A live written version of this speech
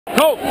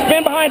Colt,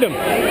 spin behind him.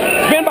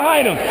 Spin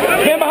behind him.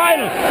 Spin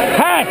behind him.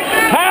 Half.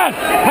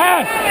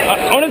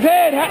 On his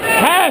head.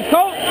 Half,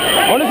 Colt.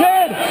 On his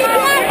head.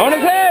 On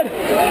his head.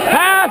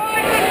 Half.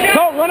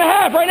 Colt, run a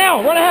half right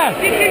now. Run a half.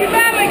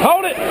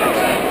 Hold it.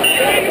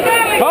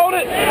 Hold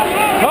it.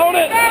 Hold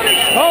it.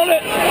 Hold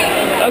it.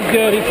 That's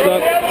good. He's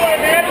stuck.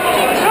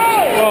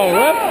 Oh,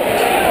 rep.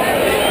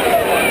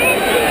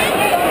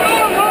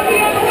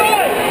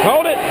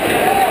 Hold it.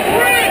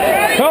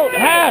 Colt,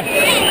 half.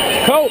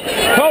 Colt,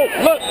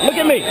 look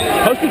at me.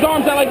 Post his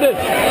arms out like this.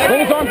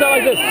 Bring his arms out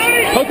like this.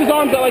 Post his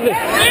arms out like this.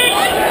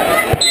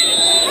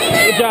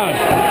 Good job.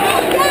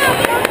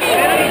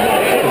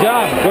 Good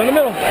job. Go in the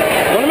middle.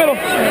 Go in the middle.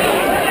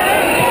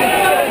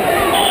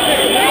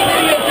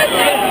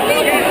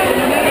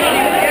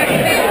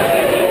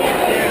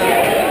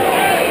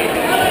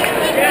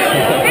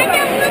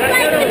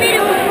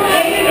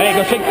 Hey,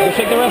 go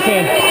shake the ref's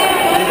hand.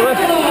 Shake the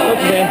ref's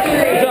hand.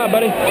 Good job,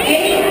 buddy.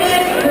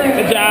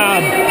 Good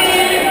job.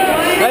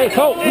 Hey,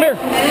 Colt, come here.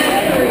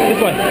 This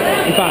way.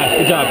 In 5.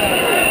 Good job.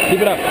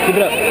 Keep it up. Keep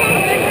it up.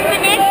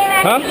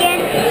 Huh?